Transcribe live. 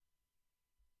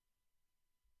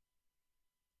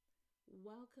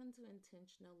Welcome to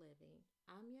Intentional Living.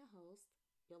 I'm your host,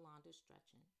 Yolanda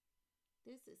Stretchin.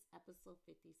 This is episode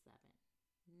 57.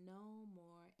 No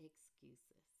more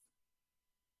excuses.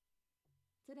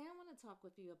 Today I want to talk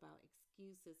with you about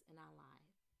excuses in our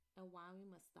life and why we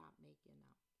must stop making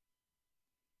them.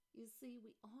 You see,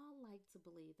 we all like to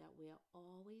believe that we are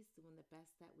always doing the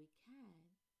best that we can,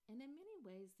 and in many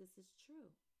ways this is true.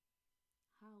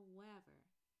 However,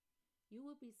 you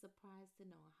will be surprised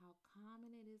to know how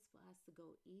common it is for us to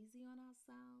go easy on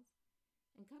ourselves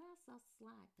and cut ourselves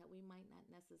slack that we might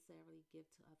not necessarily give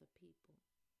to other people.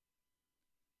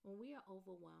 When we are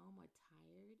overwhelmed or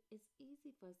tired, it's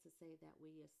easy for us to say that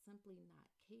we are simply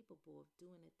not capable of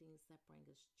doing the things that bring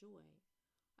us joy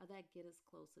or that get us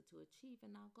closer to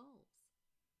achieving our goals.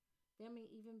 There may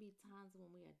even be times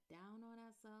when we are down on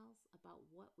ourselves about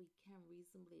what we can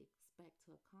reasonably expect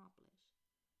to accomplish.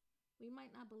 We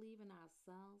might not believe in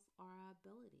ourselves or our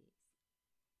abilities.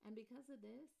 And because of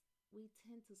this, we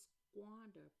tend to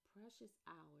squander precious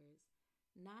hours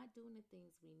not doing the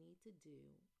things we need to do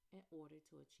in order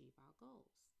to achieve our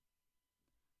goals.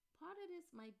 Part of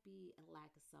this might be a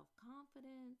lack of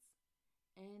self-confidence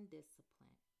and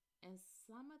discipline. And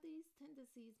some of these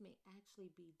tendencies may actually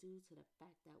be due to the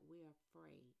fact that we're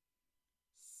afraid.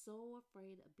 So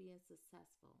afraid of being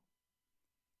successful.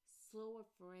 So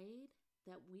afraid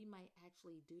that we might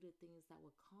actually do the things that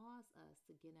would cause us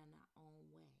to get in our own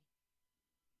way.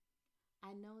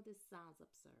 I know this sounds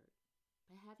absurd,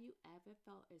 but have you ever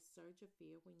felt a surge of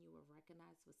fear when you were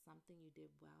recognized for something you did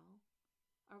well,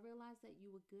 or realized that you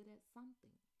were good at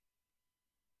something?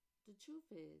 The truth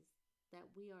is that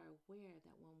we are aware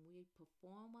that when we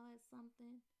perform well at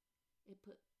something, it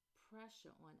puts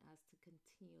pressure on us to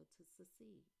continue to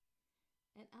succeed.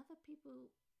 And other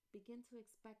people begin to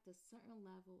expect a certain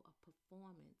level of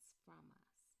performance from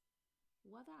us.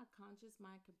 Whether our conscious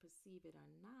mind can perceive it or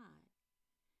not,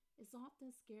 it's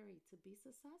often scary to be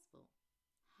successful.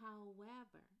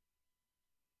 However,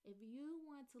 if you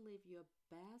want to live your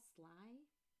best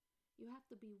life, you have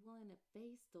to be willing to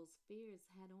face those fears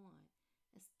head on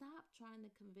and stop trying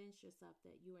to convince yourself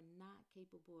that you are not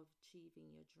capable of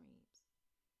achieving your dreams.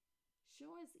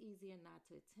 Sure, it's easier not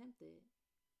to attempt it,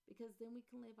 because then we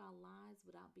can live our lives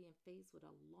without being faced with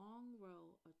a long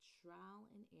road of trial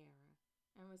and error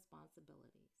and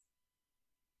responsibilities.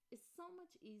 It's so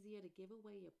much easier to give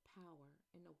away your power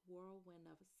in a whirlwind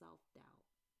of self-doubt.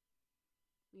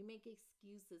 We make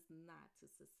excuses not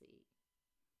to succeed.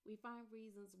 We find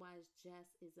reasons why it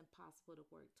just isn't possible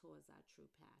to work towards our true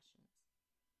passions.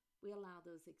 We allow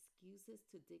those excuses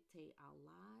to dictate our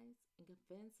lives and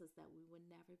convince us that we will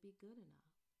never be good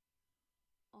enough.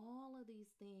 All of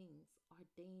these things are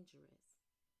dangerous,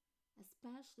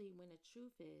 especially when the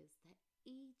truth is that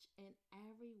each and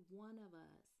every one of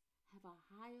us have a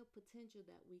higher potential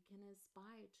that we can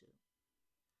aspire to,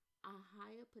 a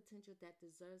higher potential that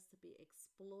deserves to be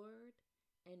explored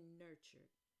and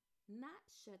nurtured, not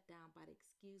shut down by the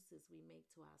excuses we make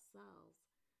to ourselves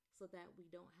so that we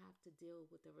don't have to deal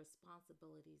with the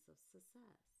responsibilities of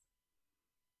success.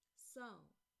 So,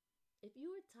 if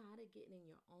you are tired of getting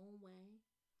in your own way,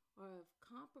 or of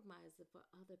compromising for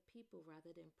other people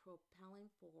rather than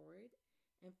propelling forward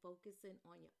and focusing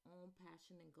on your own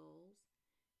passion and goals,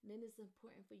 then it's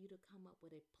important for you to come up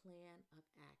with a plan of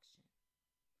action.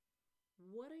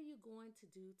 What are you going to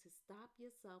do to stop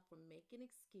yourself from making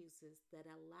excuses that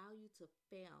allow you to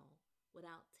fail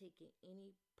without taking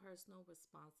any personal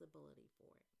responsibility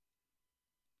for it?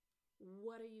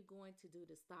 What are you going to do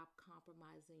to stop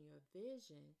compromising your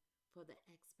vision for the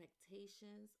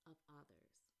expectations of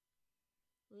others?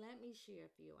 Let me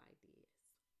share a few ideas.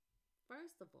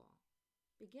 First of all,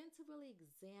 begin to really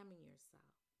examine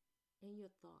yourself and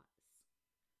your thoughts.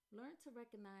 Learn to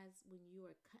recognize when you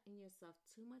are cutting yourself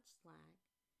too much slack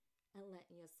and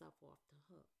letting yourself off the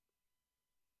hook.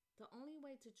 The only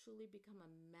way to truly become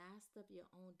a master of your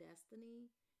own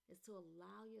destiny is to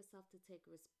allow yourself to take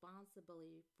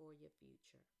responsibility for your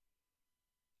future.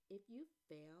 If you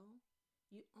fail,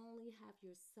 you only have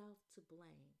yourself to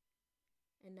blame.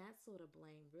 And that sort of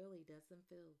blame really doesn't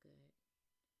feel good.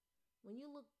 When you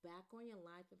look back on your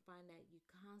life and find that you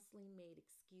constantly made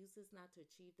excuses not to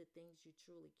achieve the things you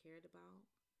truly cared about,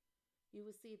 you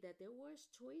will see that there were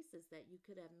choices that you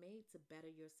could have made to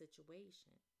better your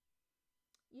situation.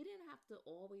 You didn't have to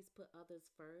always put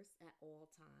others first at all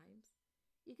times.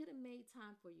 You could have made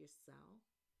time for yourself.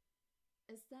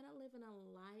 Instead of living a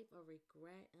life of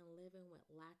regret and living with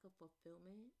lack of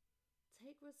fulfillment,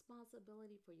 take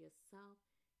responsibility for yourself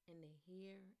in the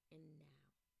here and now.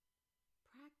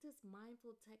 Practice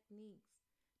mindful techniques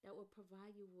that will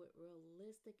provide you with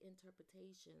realistic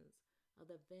interpretations of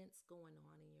the events going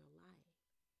on in your life.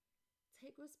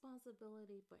 Take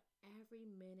responsibility for every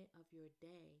minute of your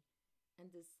day and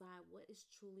decide what is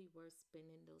truly worth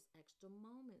spending those extra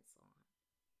moments on.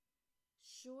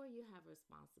 Sure, you have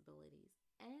responsibilities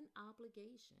and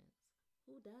obligations.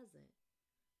 Who doesn't?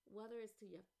 Whether it's to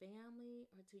your family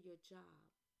or to your job.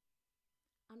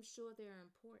 I'm sure they're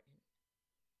important,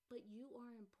 but you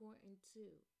are important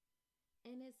too.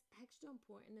 And it's extra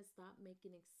important to stop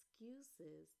making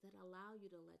excuses that allow you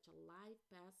to let your life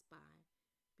pass by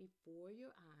before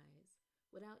your eyes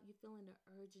without you feeling the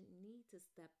urgent need to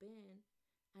step in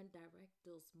and direct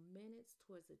those minutes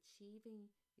towards achieving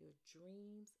your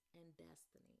dreams and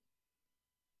destiny.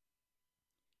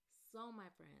 So, my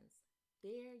friends,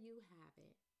 there you have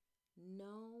it.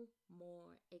 No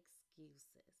more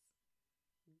excuses.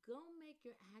 Go make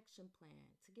your action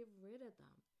plan to get rid of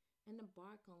them and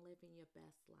embark on living your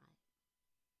best life.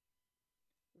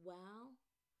 Well,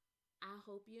 I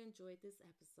hope you enjoyed this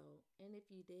episode, and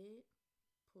if you did,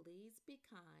 please be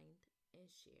kind and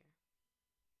share.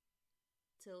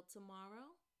 Till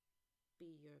tomorrow,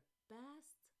 be your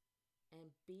best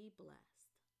and be blessed.